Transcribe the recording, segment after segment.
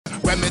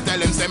When me tell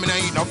him say me no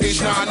eat no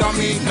fish, no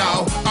meat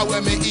now. And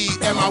when me eat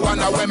them, I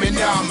wonder when me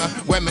yam.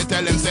 When me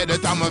tell him say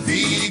that I'm a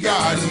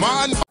vegan,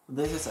 man.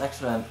 This is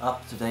actually an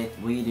up-to-date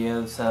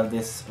video, so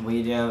this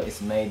video is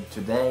made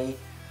today.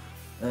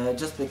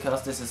 Just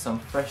because this is some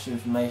fresh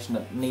information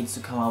that needs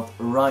to come out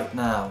right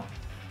now.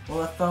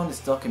 Well, I found this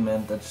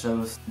document that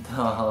shows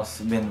that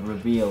has been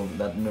revealed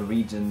that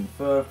Norwegian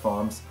fur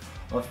farms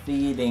are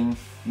feeding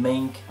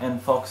mink and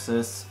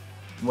foxes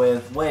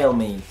with whale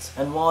meat.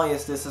 And why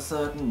is this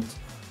ascertained?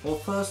 Well,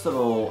 first of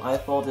all, I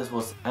thought this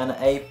was an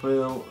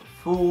April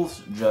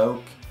Fool's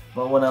joke,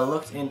 but when I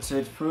looked into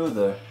it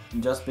further,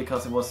 just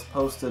because it was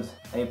posted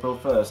April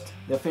 1st,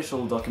 the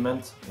official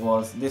document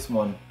was this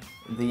one.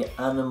 The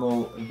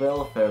Animal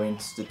Welfare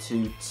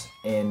Institute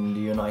in the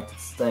United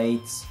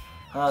States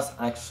has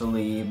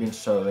actually been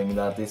showing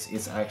that this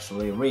is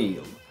actually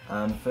real.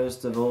 And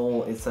first of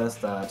all, it says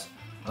that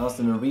as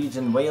the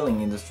Norwegian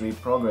whaling industry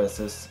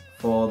progresses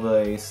for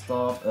the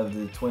start of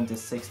the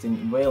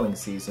 2016 whaling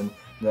season,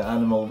 the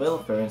Animal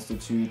Welfare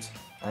Institute,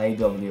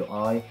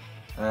 AWI,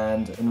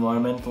 and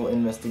Environmental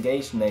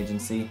Investigation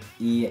Agency,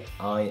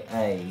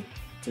 EIA,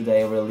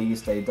 today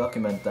released a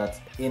document that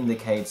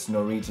indicates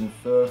Norwegian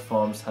fur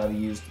farms have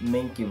used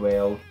minke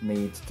whale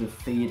meat to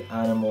feed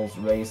animals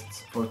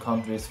raised for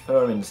country's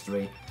fur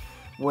industry,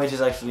 which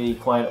is actually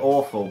quite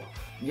awful.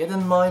 Yet a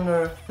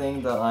minor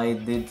thing that I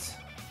did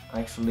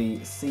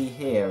actually see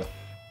here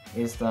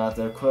is that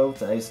their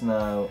quota is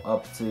now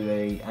up to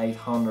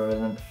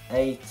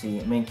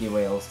 880 minke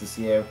whales this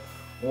year,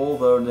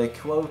 although the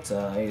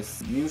quota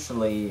is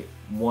usually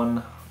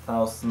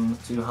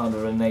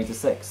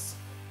 1,286.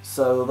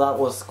 So that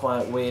was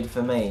quite weird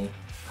for me.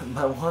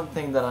 But one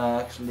thing that I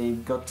actually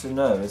got to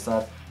know is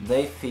that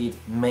they feed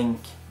mink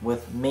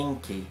with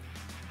minke.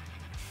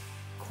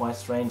 Quite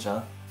strange,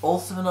 huh?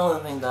 Also another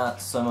thing that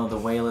some of the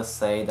whalers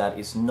say that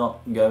is not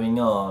going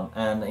on,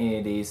 and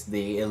it is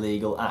the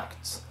illegal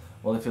acts.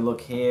 Well, if you look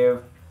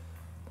here,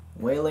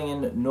 whaling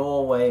in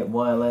Norway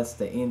violates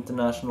the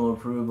international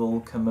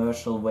approval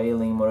commercial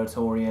whaling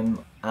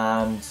moratorium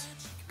and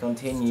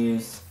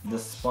continues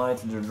despite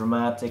the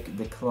dramatic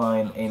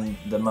decline in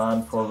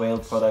demand for whale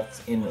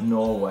products in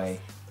Norway.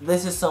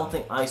 This is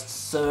something I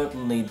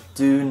certainly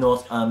do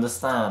not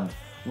understand.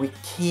 We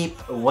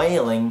keep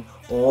whaling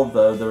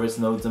although there is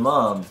no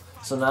demand.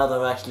 So now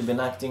they've actually been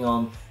acting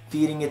on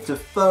feeding it to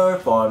fur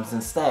farms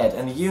instead.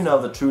 And you know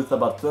the truth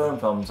about fur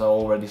farms, I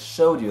already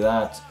showed you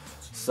that.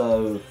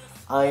 So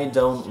I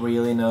don't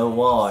really know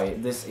why.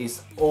 This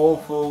is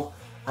awful,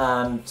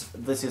 and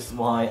this is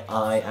why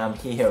I am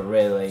here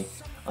really.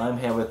 I'm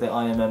here with the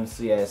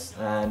IMMCS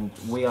and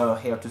we are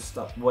here to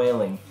stop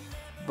whaling.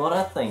 But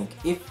I think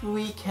if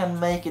we can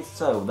make it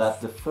so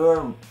that the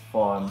fur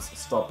farms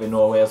stop in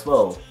Norway as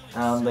well,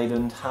 and they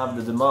don't have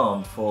the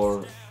demand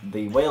for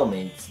the whale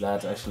meats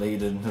that actually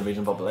the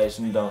Norwegian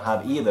population don't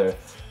have either,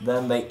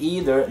 then they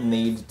either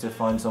need to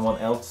find someone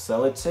else to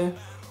sell it to,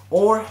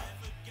 or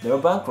they're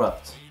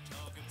bankrupt.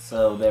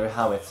 So there you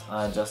have it,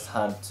 I just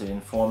had to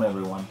inform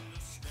everyone.